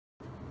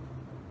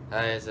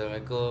Hi,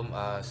 Assalamualaikum.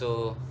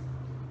 So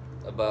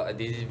about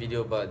this is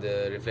video about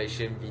the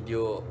reflection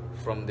video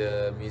from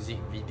the music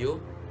video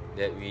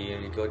that we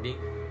recording.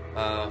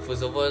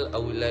 First of all, I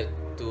would like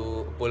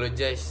to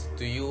apologize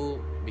to you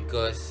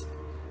because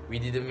we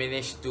didn't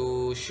manage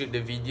to shoot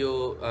the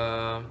video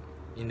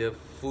in the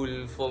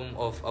full form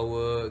of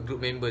our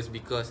group members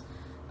because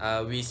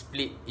we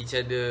split each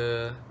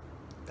other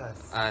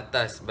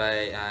task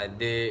by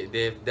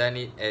they've done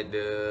it at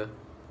the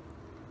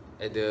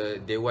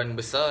Dewan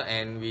Besar,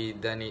 and we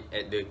done it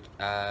at the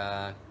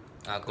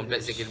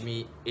Complex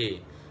Academy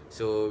A.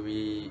 So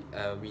we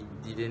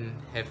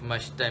didn't have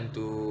much time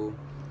to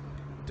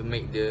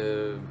make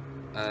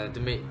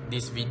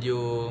this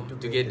video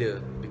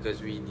together because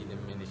we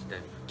didn't manage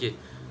time. Okay,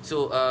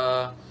 so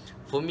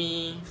for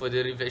me, for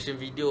the reflection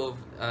video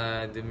of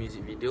the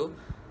music video,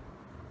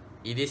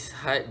 it is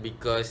hard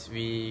because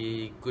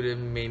we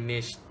couldn't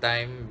manage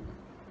time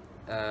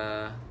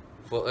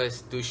for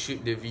us to shoot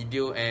the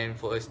video and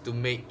for us to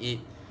make it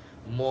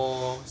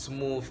more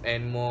smooth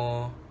and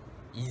more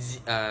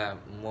easy,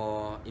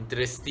 more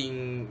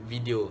interesting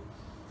video.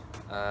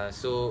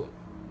 So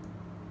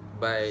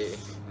by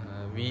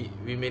we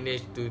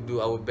managed to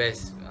do our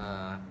best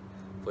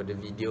for the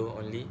video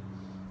only.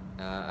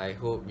 I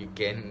hope you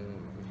can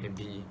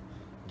maybe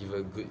give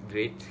a good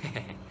grade.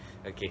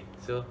 Okay,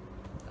 so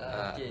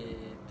Okay,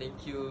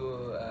 thank you,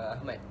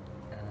 Ahmad.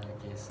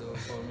 Okay, so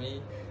for me,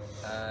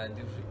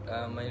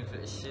 my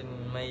reflection,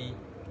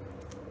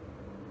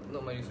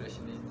 not my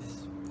reflection,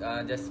 this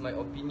just my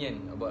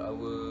opinion about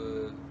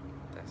our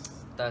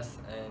task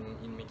and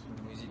in making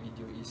the music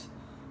video is,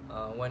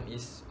 one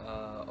is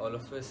all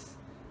of us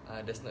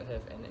does not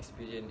have an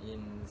experience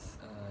in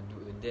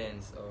do a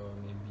dance or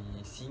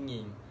maybe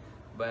singing,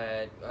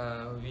 but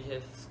we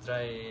have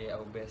tried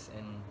our best,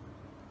 and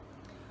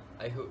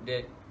I hope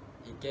that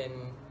it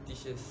can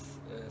teach us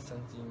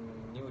something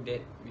new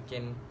that we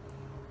can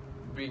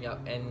bring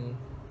up and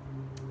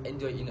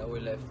enjoy in our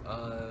life.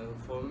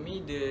 For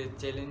me, the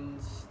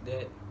challenge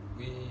that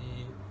we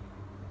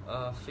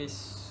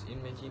face in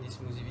making this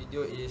music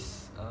video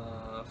is,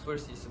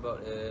 first is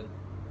about a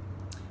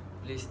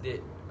places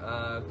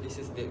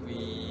that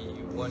we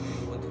want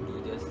to do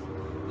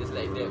just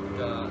like that.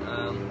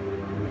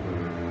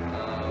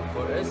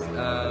 For us,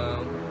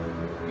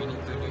 we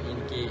need to do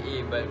in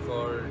KA, but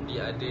for the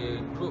other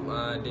group,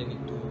 they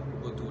need to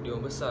go to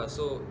Dewan Besar.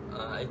 So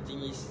I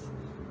think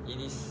it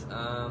is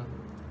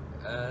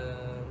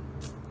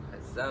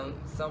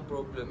some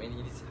problem, and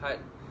it is hard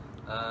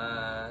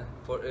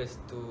for us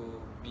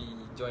to be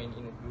joined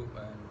in a group.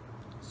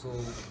 So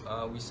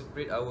we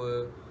separate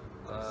our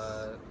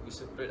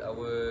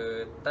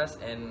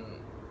task, and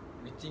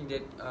we think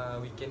that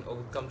we can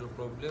overcome the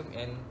problem,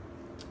 and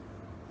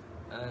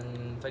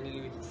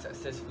finally we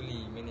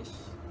successfully manage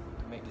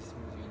to make this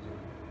music video.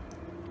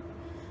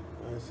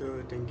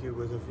 So thank you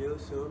both of you.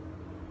 So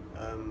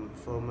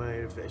for my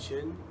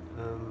reflection,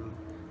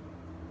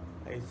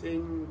 I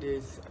think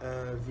this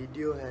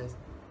video has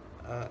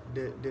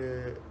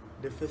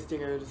the first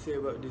thing I want to say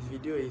about this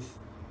video is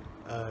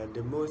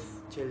the most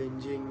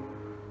challenging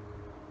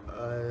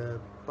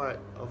part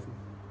of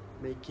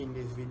making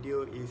this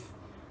video is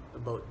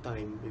about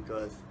time,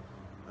 because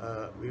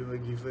we were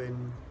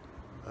given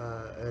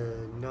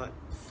a not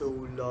so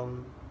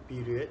long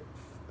period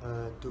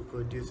to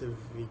produce a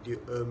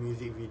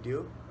music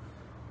video,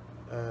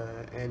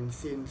 and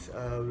since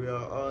we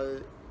are all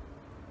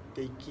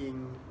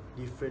taking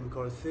different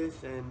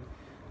courses, and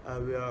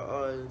we are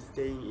all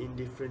staying in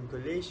different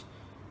college,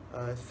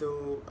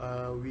 so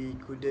we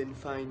couldn't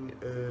find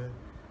a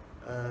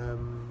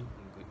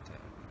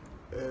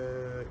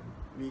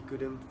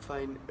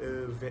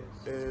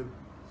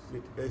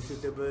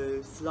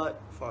suitable slot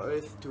for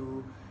us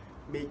to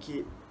make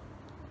it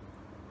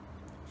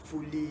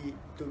fully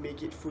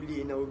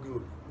in our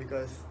group,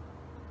 because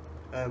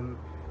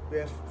we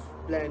have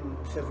planned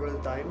several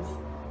times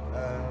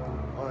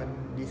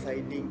on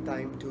deciding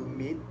time to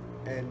meet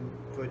and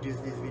produce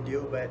this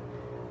video, but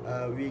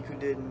we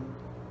couldn't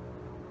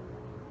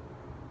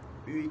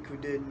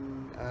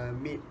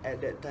meet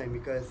at that time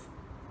because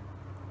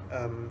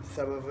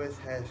some of us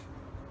have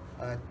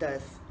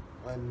tests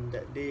on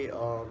that day,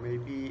 or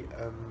maybe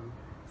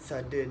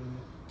sudden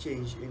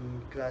change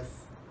in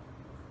class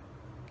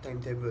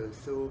timetable.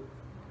 So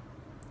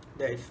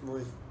that is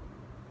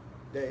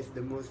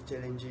the most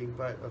challenging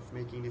part of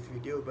making this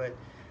video, but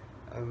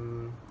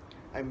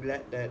I'm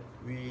glad that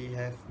we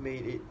have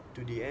made it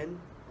to the end,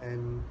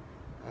 and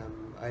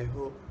I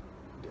hope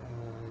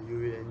you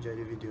will enjoy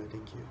the video.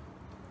 Thank you.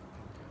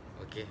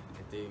 okay,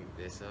 I think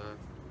that's all.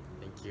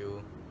 Thank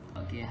you.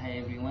 Okay,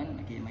 hi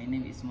everyone. Okay, my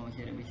name is Muhammad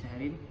Syarif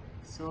Shaharin.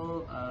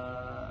 So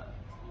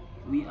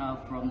we are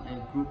from the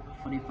group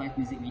 45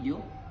 music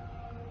video.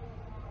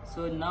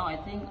 So now I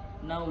think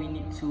we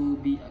need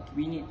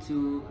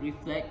to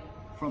reflect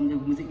from the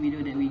music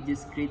video that we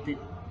just created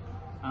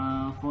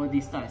for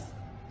this task.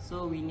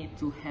 So we need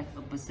to have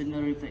a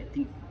personal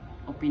reflecting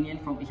opinion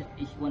from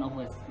each one of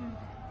us.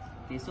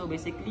 Okay, so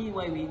basically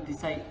why we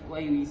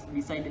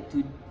decided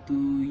to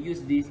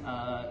use this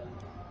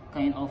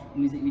kind of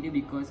music video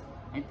because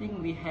I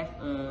think we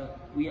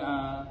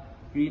are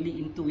really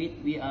into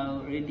it. We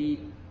are already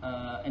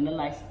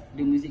analyze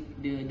the music,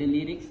 the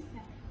lyrics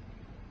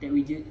that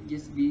we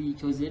just be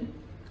chosen.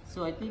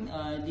 So I think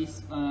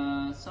this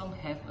song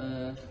have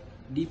a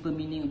deeper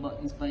meaning about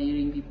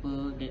inspiring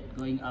people that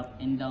going up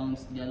and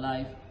downs their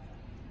life,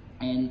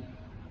 and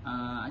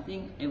I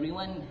think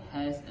everyone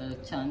has a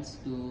chance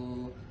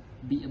to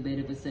be a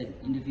better person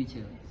in the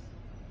future.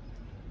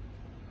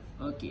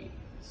 Okay,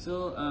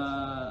 so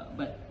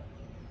but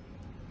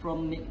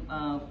from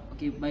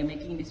by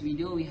making this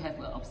video, we have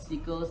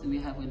obstacles, we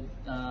have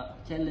a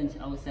challenge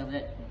ourselves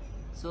that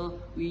so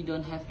we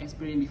don't have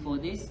experience before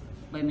this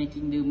by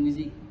making the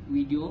music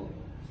video.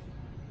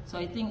 So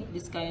I think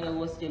this kind of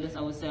was challenge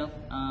ourselves.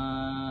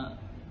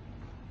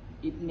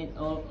 It made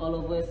all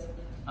of us,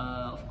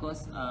 of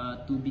course,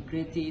 to be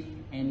creative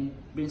and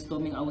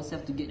brainstorming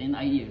ourselves to get an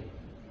idea.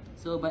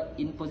 So, but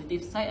in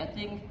positive side, I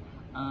think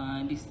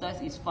this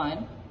task is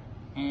fun,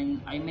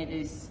 and I made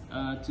us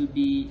to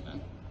be,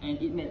 and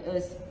it made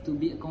us to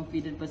be a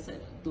confident person,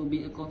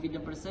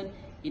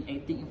 in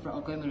acting in front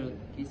of camera.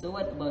 Okay, so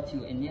what about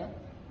you, Enya?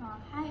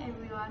 Hi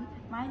everyone,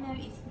 my name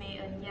is May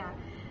Enya.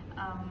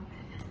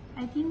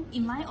 I think,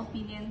 in my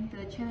opinion,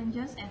 the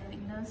challenges and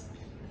weakness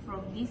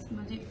from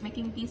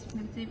making this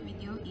music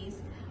video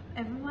is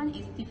everyone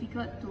is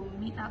difficult to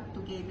meet up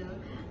together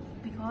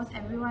because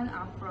everyone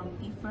are from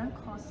different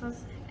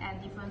courses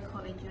and different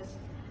colleges.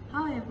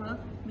 However,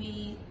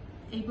 we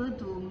able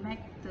to make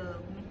the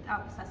meet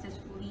up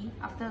successfully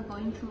after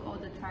going through all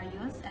the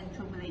trials and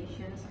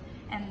tribulations,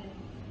 and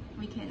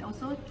we can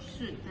also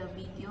shoot the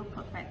video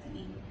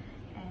perfectly.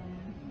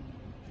 And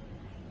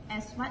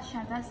as what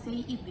Shada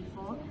said it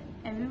before,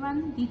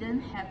 everyone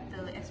didn't have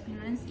the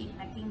experience in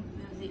making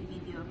music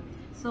video,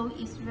 so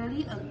it's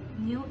really a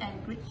new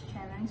and great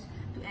challenge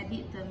to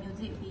edit the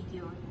music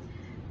video.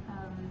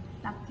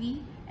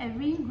 Luckily,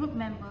 every group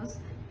members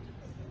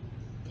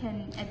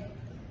can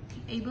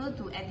able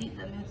to edit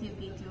the music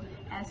video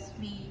as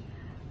we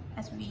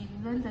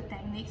learn the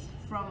techniques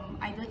from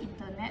either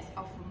internet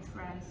or from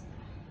friends.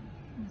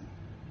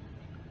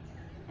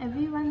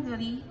 Everyone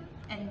really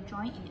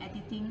enjoy in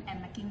editing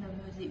and making the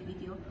music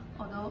video,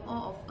 although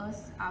all of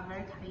us are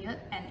very tired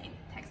and it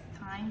takes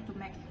time to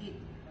make it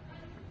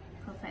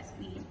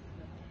perfectly.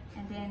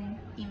 And then,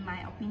 in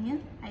my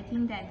opinion, I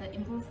think that the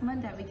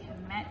improvement that we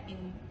can make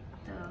in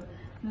the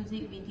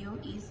music video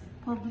is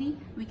probably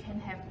we can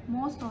have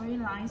more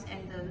storylines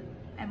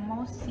and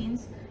more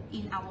scenes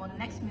in our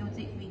next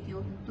music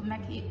video to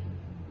make it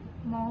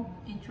more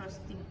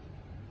interesting.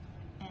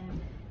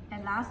 And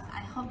at last,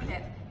 I hope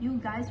that you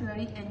guys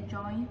really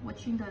enjoy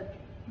watching the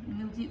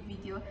music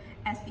video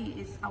as it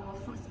is our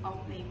fruits of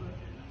labor.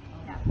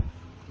 Yeah.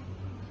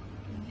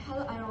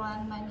 Hello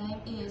everyone, my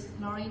name is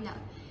Norina.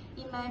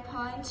 In my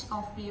point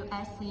of view,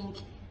 I think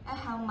I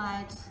have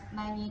met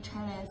many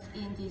challenges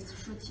in this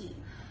shooting.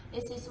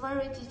 It is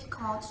very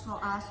difficult for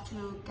us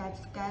to get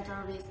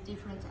together with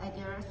different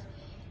ideas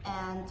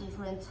and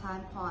different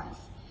time points.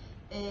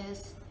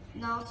 It's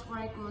not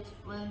very good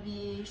when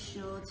we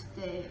shoot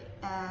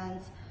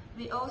and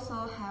we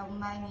also have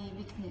many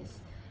weaknesses.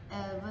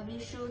 When we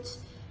shoot,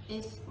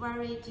 it's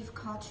very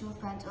difficult to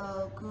find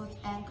a good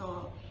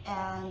angle,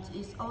 and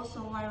it's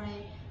also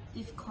very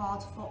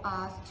difficult for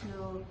us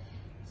to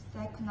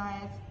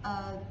synchronize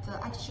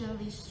the action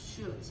we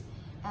shoot.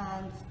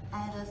 And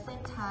at the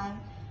same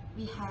time,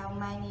 we have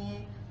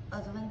many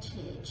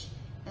advantages.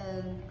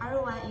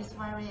 Everyone is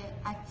very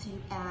active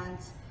and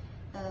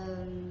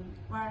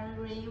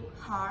very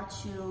hard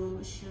to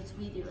shoot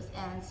videos,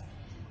 and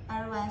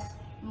everyone's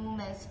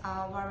movements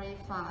are very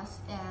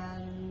fast,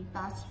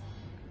 but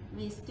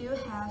we still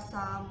have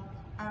some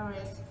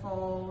areas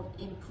for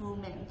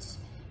improvement.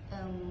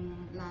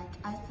 Like,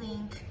 I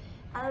think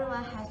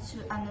everyone has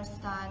to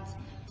understand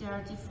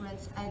their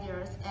different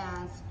ideas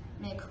and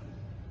make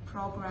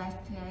progress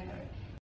together.